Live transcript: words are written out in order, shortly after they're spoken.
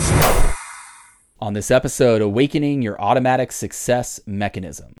On this episode, Awakening Your Automatic Success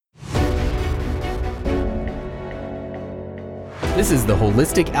Mechanism. This is the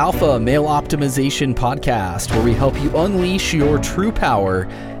Holistic Alpha Male Optimization Podcast, where we help you unleash your true power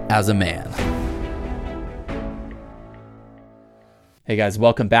as a man. Hey guys,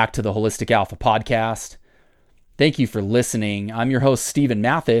 welcome back to the Holistic Alpha Podcast. Thank you for listening. I'm your host, Stephen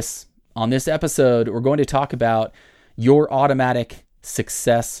Mathis. On this episode, we're going to talk about your automatic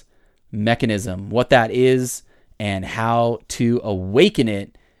success mechanism, what that is, and how to awaken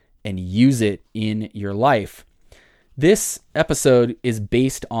it and use it in your life. This episode is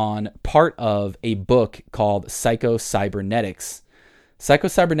based on part of a book called Psycho-Cybernetics.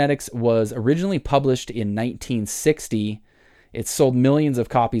 Psycho-Cybernetics was originally published in 1960. It sold millions of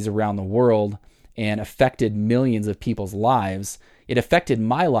copies around the world and affected millions of people's lives. It affected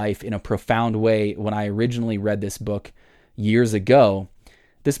my life in a profound way when I originally read this book years ago.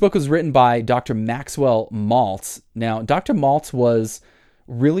 This book was written by Dr. Maxwell Maltz. Now, Dr. Maltz was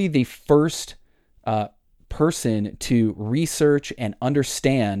really the first person to research and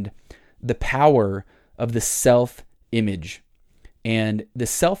understand the power of the self-image. And the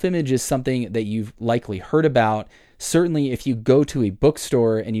self-image is something that you've likely heard about. Certainly, if you go to a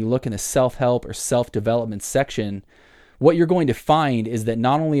bookstore and you look in the self-help or self-development section, what you're going to find is that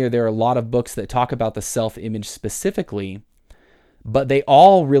not only are there a lot of books that talk about the self-image specifically, but they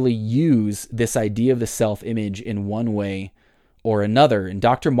all really use this idea of the self-image in one way or another. And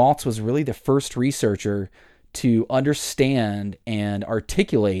Dr. Maltz was really the first researcher to understand and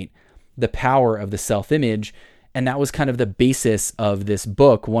articulate the power of the self-image. And that was kind of the basis of this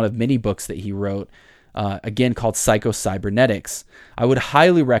book, one of many books that he wrote, again called Psycho-Cybernetics. I would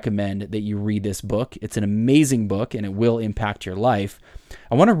highly recommend that you read this book. It's an amazing book and it will impact your life.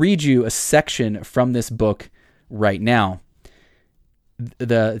 I want to read you a section from this book right now.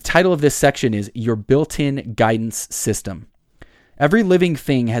 The title of this section is Your Built-in Guidance System. Every living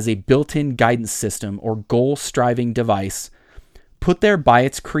thing has a built-in guidance system or goal-striving device put there by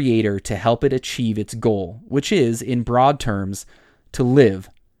its creator to help it achieve its goal, which is, in broad terms, to live.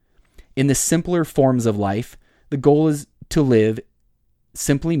 In the simpler forms of life, the goal is to live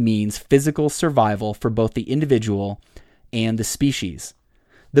simply means physical survival for both the individual and the species.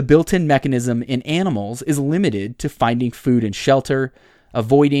 The built-in mechanism in animals is limited to finding food and shelter,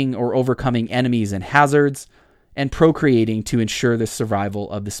 avoiding or overcoming enemies and hazards, and procreating to ensure the survival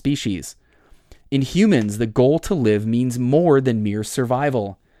of the species. In humans, the goal to live means more than mere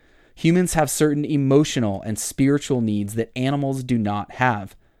survival. Humans have certain emotional and spiritual needs that animals do not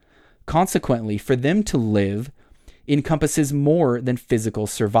have. Consequently, for them to live encompasses more than physical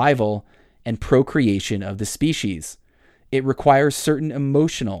survival and procreation of the species. It requires certain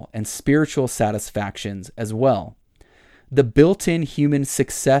emotional and spiritual satisfactions as well. The built-in human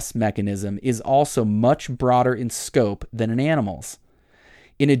success mechanism is also much broader in scope than in animals.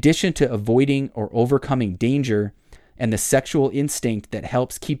 In addition to avoiding or overcoming danger and the sexual instinct that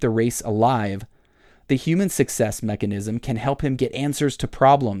helps keep the race alive, the human success mechanism can help him get answers to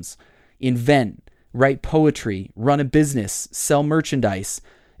problems, invent, write poetry, run a business, sell merchandise,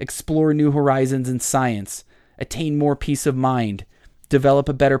 explore new horizons in science, attain more peace of mind, develop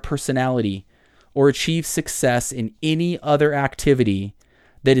a better personality, or achieve success in any other activity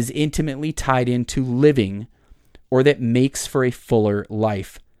that is intimately tied into living or that makes for a fuller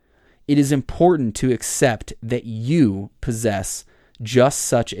life. It is important to accept that you possess just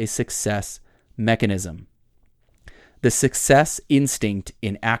such a success mechanism. The success instinct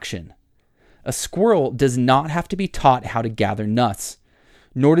in action. A squirrel does not have to be taught how to gather nuts,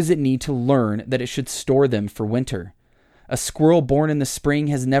 nor does it need to learn that it should store them for winter. A squirrel born in the spring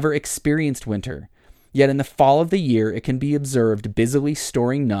has never experienced winter, yet in the fall of the year it can be observed busily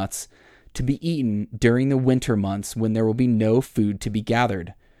storing nuts to be eaten during the winter months when there will be no food to be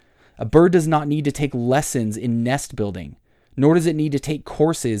gathered. A bird does not need to take lessons in nest building, nor does it need to take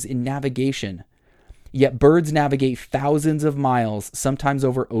courses in navigation. Yet birds navigate thousands of miles, sometimes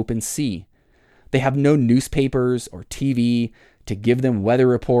over open sea. They have no newspapers or TV to give them weather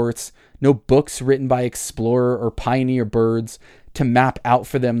reports, no books written by explorer or pioneer birds to map out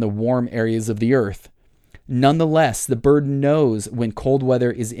for them the warm areas of the earth. Nonetheless, the bird knows when cold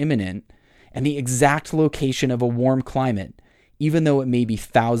weather is imminent and the exact location of a warm climate, even though it may be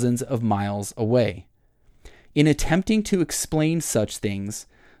thousands of miles away. In attempting to explain such things,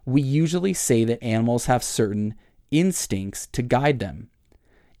 we usually say that animals have certain instincts to guide them.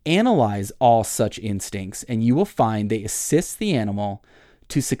 Analyze all such instincts, and you will find they assist the animal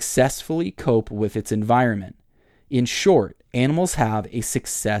to successfully cope with its environment. In short, animals have a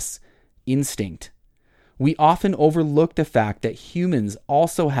success instinct. We often overlook the fact that humans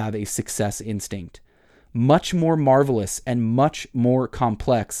also have a success instinct, much more marvelous and much more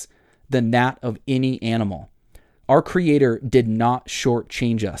complex than that of any animal. Our Creator did not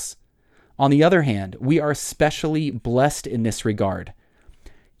shortchange us. On the other hand, we are especially blessed in this regard.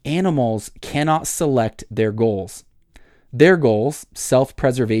 Animals cannot select their goals. Their goals,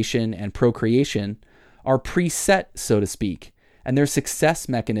 self-preservation and procreation, are preset, so to speak, and their success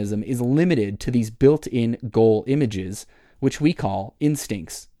mechanism is limited to these built-in goal images, which we call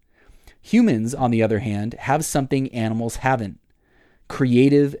instincts. Humans, on the other hand, have something animals haven't: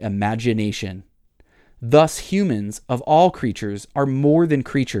 creative imagination. Thus, humans, of all creatures, are more than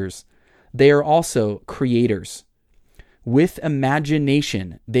creatures. They are also creators. With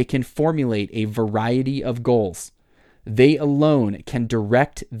imagination, they can formulate a variety of goals. They alone can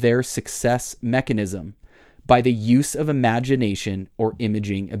direct their success mechanism by the use of imagination or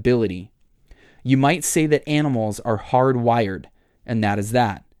imaging ability. You might say that animals are hardwired, and that is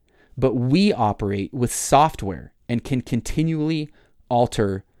that. But we operate with software and can continually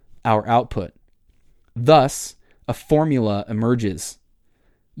alter our output. Thus, a formula emerges.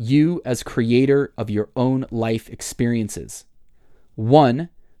 You as creator of your own life experiences. 1,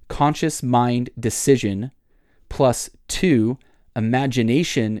 conscious mind decision, plus 2,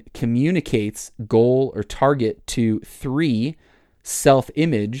 imagination communicates goal or target to 3,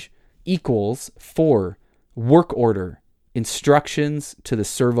 self-image, equals 4, work order, instructions to the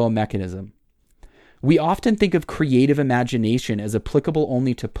servo mechanism. We often think of creative imagination as applicable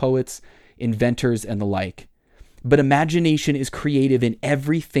only to poets, inventors, and the like. But imagination is creative in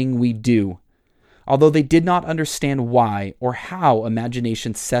everything we do. Although they did not understand why or how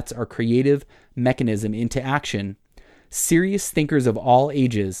imagination sets our creative mechanism into action, serious thinkers of all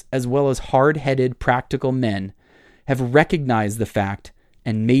ages, as well as hard-headed practical men, have recognized the fact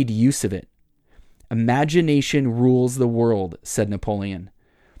and made use of it. Imagination rules the world, said Napoleon.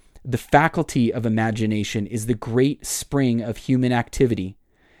 The faculty of imagination is the great spring of human activity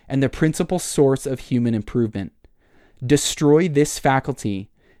and the principal source of human improvement. Destroy this faculty,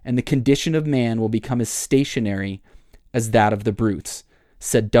 and the condition of man will become as stationary as that of the brutes,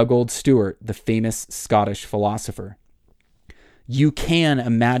 said Dugald Stewart, the famous Scottish philosopher. You can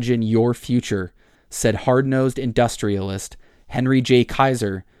imagine your future, said hard-nosed industrialist Henry J.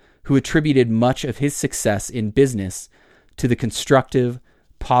 Kaiser, who attributed much of his success in business to the constructive,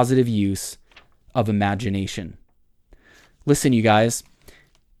 positive use of imagination. Listen, you guys,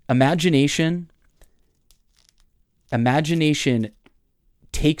 imagination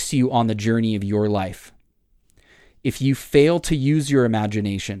takes you on the journey of your life. If you fail to use your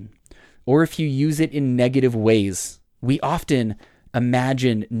imagination, or if you use it in negative ways, we often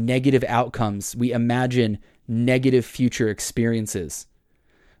imagine negative outcomes. We imagine negative future experiences.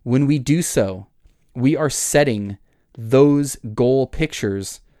 When we do so, we are setting those goal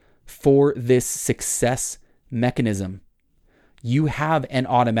pictures for this success mechanism. You have an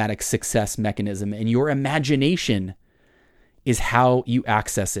automatic success mechanism, and your imagination is how you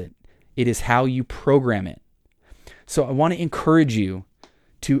access it. It is how you program it. So I want to encourage you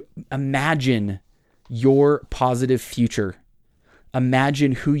to imagine your positive future.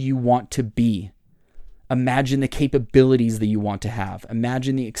 Imagine who you want to be. Imagine the capabilities that you want to have.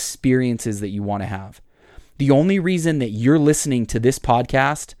 Imagine the experiences that you want to have. The only reason that you're listening to this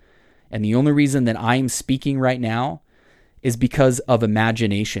podcast and the only reason that I'm speaking right now is because of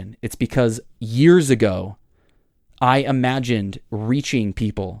imagination. It's because years ago, I imagined reaching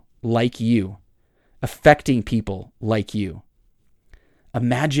people like you, affecting people like you.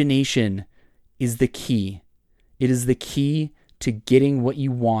 Imagination is the key. It is the key to getting what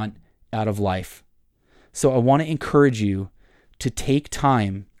you want out of life. So I want to encourage you to take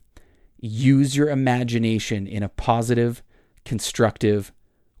time, use your imagination in a positive, constructive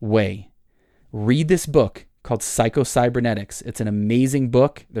way. Read this book called Psycho-Cybernetics. It's an amazing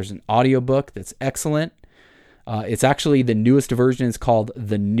book. There's an audiobook that's excellent. It's actually the newest version. It's called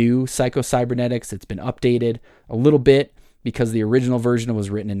The New Psycho-Cybernetics. It's been updated a little bit because the original version was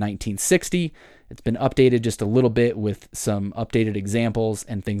written in 1960. It's been updated just a little bit with some updated examples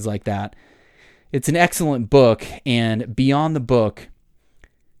and things like that. It's an excellent book, and beyond the book,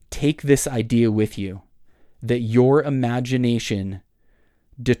 take this idea with you that your imagination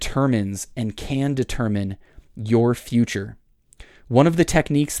determines and can determine your future. One of the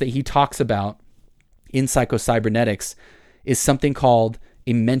techniques that he talks about in Psycho-Cybernetics is something called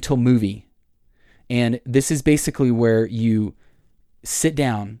a mental movie. And this is basically where you sit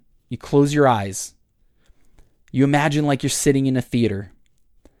down, you close your eyes, you imagine like you're sitting in a theater,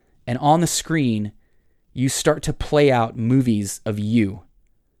 and on the screen, you start to play out movies of you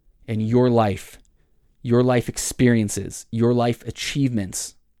and your life, your life experiences, your life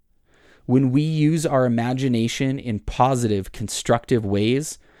achievements. When we use our imagination in positive, constructive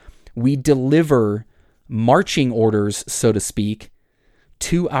ways, we deliver marching orders, so to speak,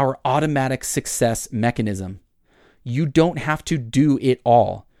 to our automatic success mechanism. You don't have to do it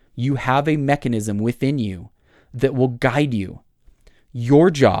all. You have a mechanism within you that will guide you. Your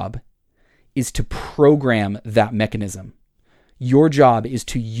job is to program that mechanism. Your job is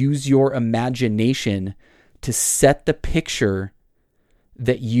to use your imagination to set the picture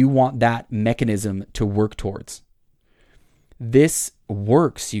that you want that mechanism to work towards. This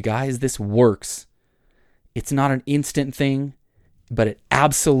works, you guys. This works. It's not an instant thing, but it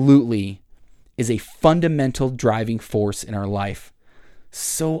absolutely is a fundamental driving force in our life.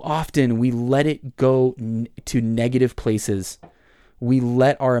 So often we let it go to negative places. We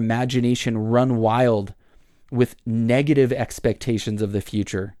let our imagination run wild with negative expectations of the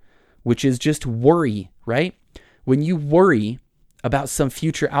future, which is just worry, right? When you worry about some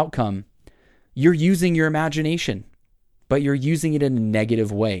future outcome, you're using your imagination, but you're using it in a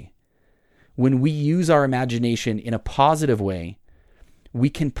negative way. When we use our imagination in a positive way, we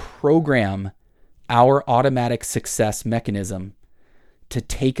can program our automatic success mechanism to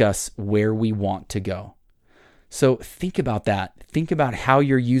take us where we want to go. So think about that. Think about how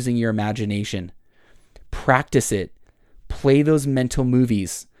you're using your imagination. Practice it. Play those mental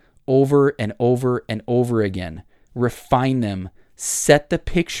movies over and over and over again. Refine them. Set the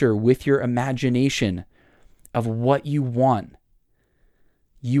picture with your imagination of what you want.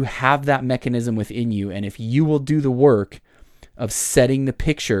 You have that mechanism within you, and if you will do the work of setting the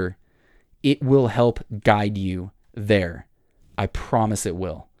picture, it will help guide you there. I promise it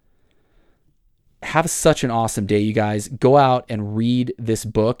will. Have such an awesome day, you guys. Go out and read this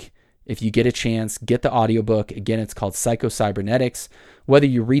book. If you get a chance, get the audiobook. Again, it's called Psycho-Cybernetics. Whether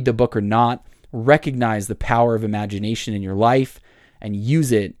you read the book or not, recognize the power of imagination in your life and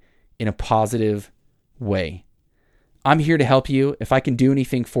use it in a positive way. I'm here to help you. If I can do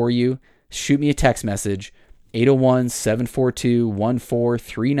anything for you, shoot me a text message,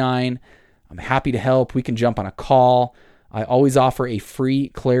 801-742-1439. I'm happy to help. We can jump on a call. I always offer a free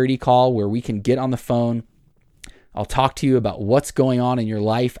clarity call where we can get on the phone. I'll talk to you about what's going on in your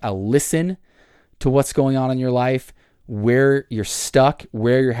life. I'll listen to what's going on in your life, where you're stuck,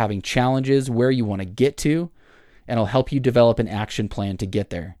 where you're having challenges, where you want to get to, and I'll help you develop an action plan to get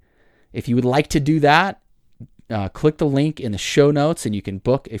there. If you would like to do that, click the link in the show notes and you can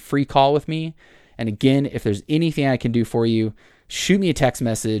book a free call with me. And again, if there's anything I can do for you, shoot me a text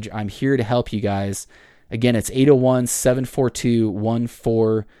message. I'm here to help you guys. Again, it's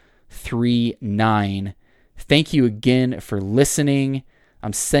 801-742-1439. Thank you again for listening.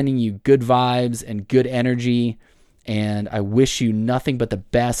 I'm sending you good vibes and good energy, and I wish you nothing but the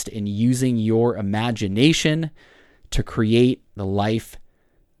best in using your imagination to create the life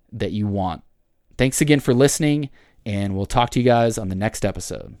that you want. Thanks again for listening, and we'll talk to you guys on the next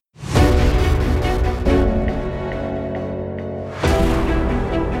episode.